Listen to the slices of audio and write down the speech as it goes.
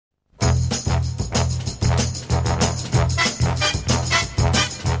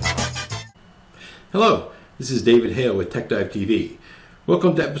Hello, this is David Hale with TechDiveTV.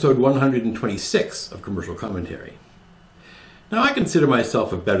 Welcome to episode 126 of Commercial Commentary. Now, I consider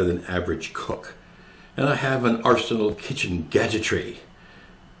myself a better than average cook, and I have an arsenal of kitchen gadgetry.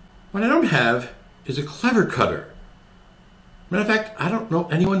 What I don't have is a clever cutter. Matter of fact, I don't know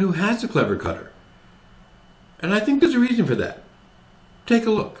anyone who has a clever cutter. And I think there's a reason for that. Take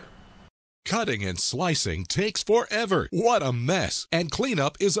a look. Cutting and slicing takes forever. What a mess. And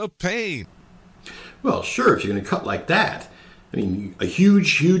cleanup is a pain. Well, sure, if you're going to cut like that. I mean, a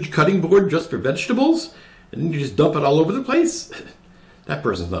huge cutting board just for vegetables, and then you just dump it all over the place? That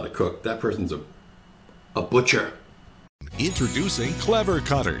person's not a cook. That person's a butcher. Introducing Clever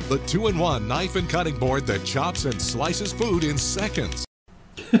Cutter, the 2-in-1 knife and cutting board that chops and slices food in seconds.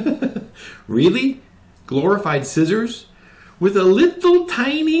 Really? Glorified scissors? With a little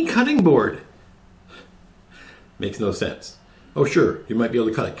tiny cutting board? Makes no sense. Oh, sure, you might be able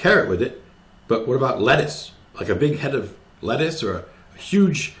to cut a carrot with it, but what about lettuce? Like a big head of lettuce or a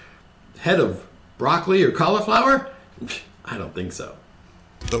huge head of broccoli or cauliflower? I don't think so.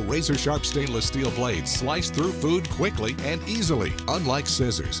 The razor-sharp stainless steel blades slice through food quickly and easily. Unlike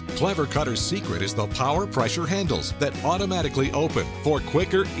scissors, Clever Cutter's secret is the power pressure handles that automatically open for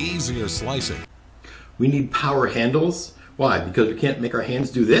quicker, easier slicing. We need power handles? Why? Because we can't make our hands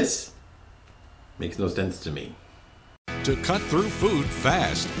do this? Makes no sense to me. To cut through food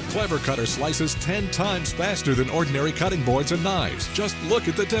fast, Clever Cutter slices 10 times faster than ordinary cutting boards and knives. Just look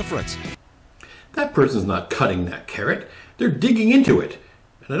at the difference. That person's not cutting that carrot. They're digging into it.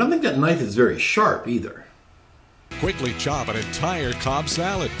 And I don't think that knife is very sharp either. Quickly chop an entire Cobb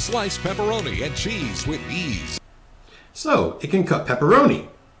salad. Slice pepperoni and cheese with ease. So, it can cut pepperoni.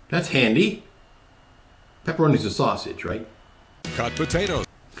 That's handy. Pepperoni's a sausage, right? Cut potatoes.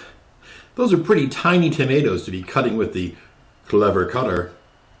 Those are pretty tiny tomatoes to be cutting with the Clever Cutter.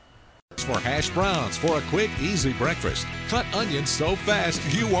 For hash browns for a quick, easy breakfast. Cut onions so fast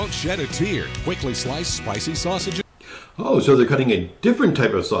you won't shed a tear. Quickly slice spicy sausages. Oh, so they're cutting a different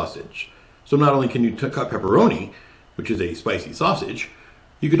type of sausage. So not only can you cut pepperoni, which is a spicy sausage,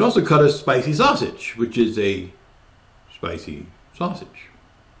 you can also cut a spicy sausage, which is a spicy sausage.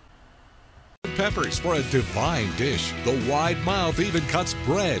 Peppers for a divine dish. The wide mouth even cuts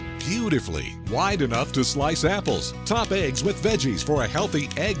bread beautifully. Wide enough to slice apples. Top eggs with veggies for a healthy,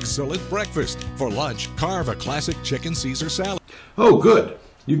 egg-salad breakfast. For lunch, carve a classic chicken Caesar salad. Oh, good.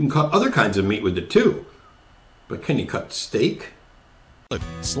 You can cut other kinds of meat with it too. But can you cut steak?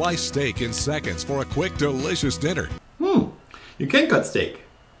 Slice steak in seconds for a quick, delicious dinner. You can cut steak.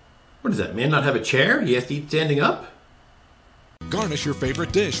 What does that man not have a chair? He has to eat standing up? Garnish your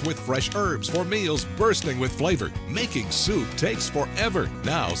favorite dish with fresh herbs for meals bursting with flavor. Making soup takes forever.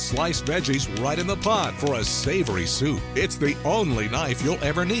 Now slice veggies right in the pot for a savory soup. It's the only knife you'll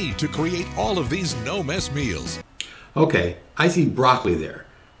ever need to create all of these no-mess meals. Okay, I see broccoli there.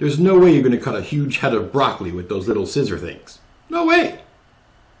 There's no way you're going to cut a huge head of broccoli with those little scissor things. No way!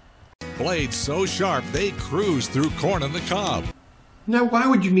 Blades so sharp they cruise through corn on the cob. Now, why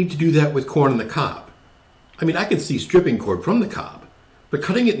would you need to do that with corn on the cob? I mean, I can see stripping cord from the cob, but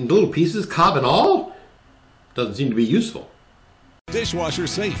cutting it into little pieces, cob and all, doesn't seem to be useful. Dishwasher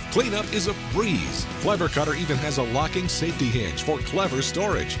safe. Cleanup is a breeze. Clever Cutter even has a locking safety hinge for clever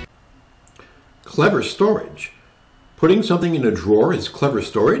storage. Clever storage? Putting something in a drawer is clever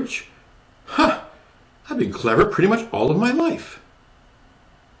storage? Huh! I've been clever pretty much all of my life.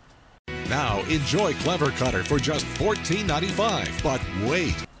 Now enjoy Clever Cutter for just $14.95. But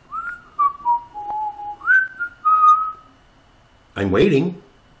wait. I'm waiting.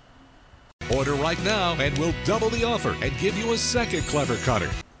 Order right now and we'll double the offer and give you a second Clever Cutter.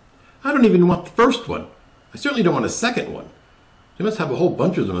 I don't even want the first one. I certainly don't want a second one. They must have a whole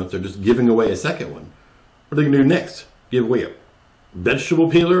bunch of them if they're just giving away a second one. What are they going to do next? Give away a vegetable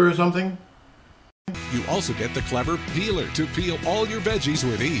peeler or something? You also get the Clever Peeler to peel all your veggies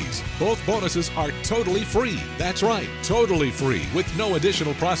with ease. Both bonuses are totally free. That's right, totally free with no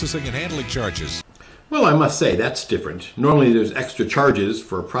additional processing and handling charges. Well, I must say, that's different. Normally there's extra charges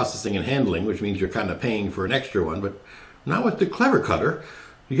for processing and handling, which means you're kind of paying for an extra one, but now with the Clever Cutter,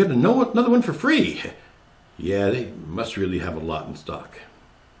 you get another one for free. Yeah, they must really have a lot in stock.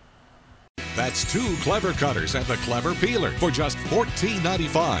 That's 2 Clever Cutters and the Clever Peeler for just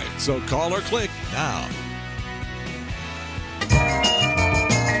 $14.95. So call or click now.